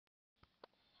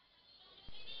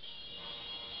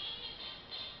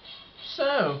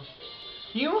So,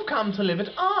 you have come to live at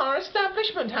our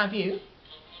establishment, have you?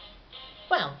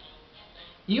 Well,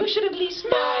 you should at least know...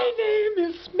 My name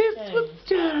is Miss Yes.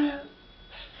 Wisteria,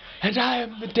 and I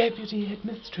am the deputy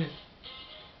headmistress.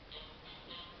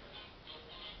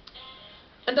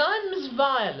 And I'm Miss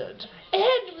Violet,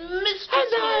 Headmistress.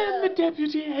 And I am here. the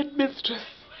deputy headmistress.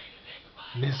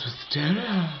 Miss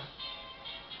Wisteria.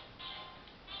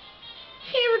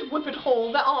 Here at Whippet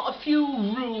Hall, there are a few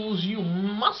rules you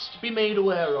must be made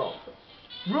aware of.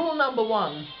 Rule number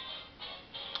 1.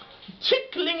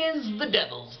 Tickling is the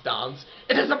devil's dance.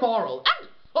 It is immoral and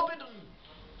forbidden.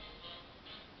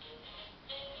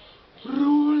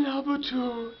 Rule number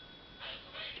 2.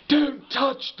 Don't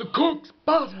touch the cook's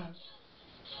butter.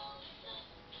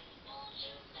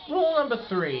 Rule number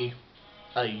 3.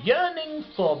 A yearning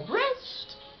for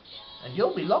breast, and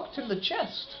you'll be locked in the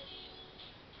chest.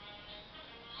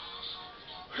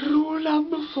 Rule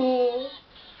number 4.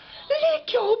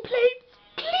 Lick your plates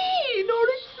clean or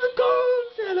it's the gold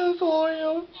seller for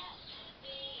you.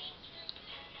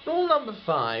 Rule number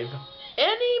 5.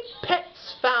 Any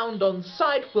pets found on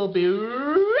site will be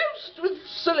roasted with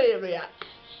celeriac.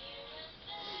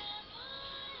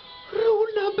 Rule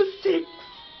number 6.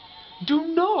 Do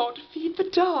not feed the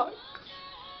ducks.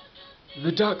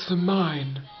 The ducks are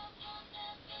mine.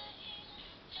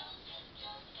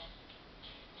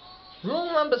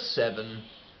 Rule number 7.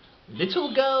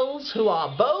 Little girls who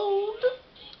are bold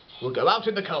will go out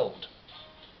in the cold.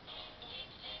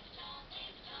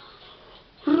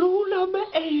 Rule number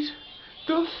 8.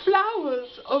 The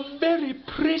flowers are very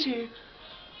pretty,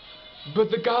 but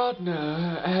the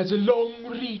gardener has a long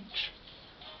reach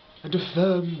and a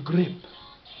firm grip.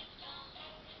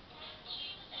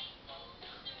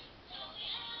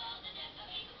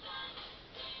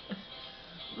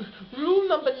 Rule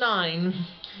number 9.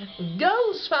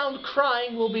 Girls found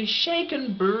crying will be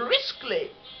shaken briskly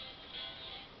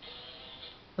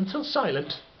until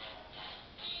silent.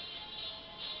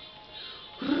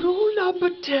 Rule number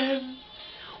 10.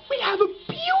 We have a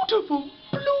beautiful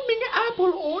blooming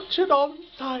apple orchard on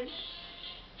site.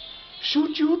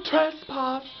 Should you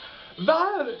trespass,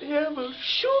 Violet here will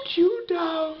shoot you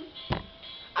down,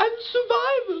 and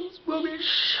survivors will be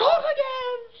shot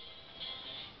again.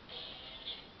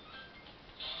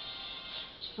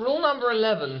 Rule number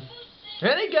 11.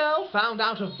 Any girl found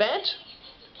out of bed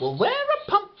will wear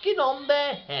a pumpkin on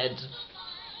their head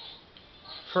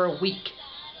for a week.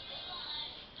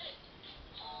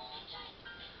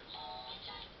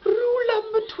 Rule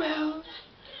number 12.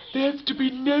 There's to be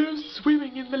no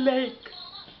swimming in the lake.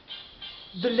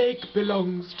 The lake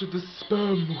belongs to the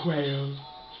sperm whale.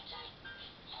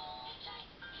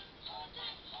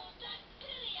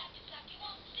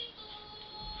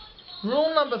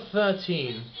 Rule number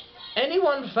 13.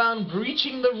 Anyone found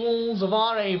breaching the rules of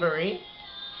our aviary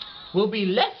will be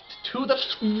left to the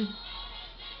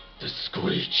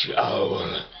Screech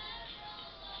owl.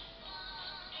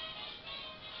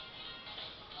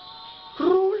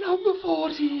 Rule number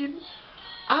 14.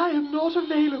 I am not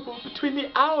available between the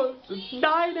hours of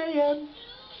 9 a.m.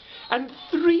 and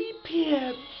 3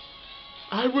 p.m.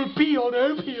 I will be on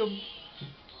opium.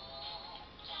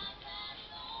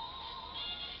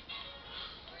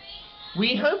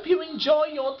 We hope you enjoy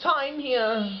your time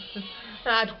here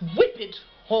at Whippet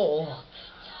Hall.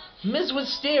 Ms.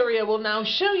 Wisteria will now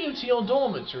show you to your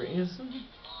dormitories.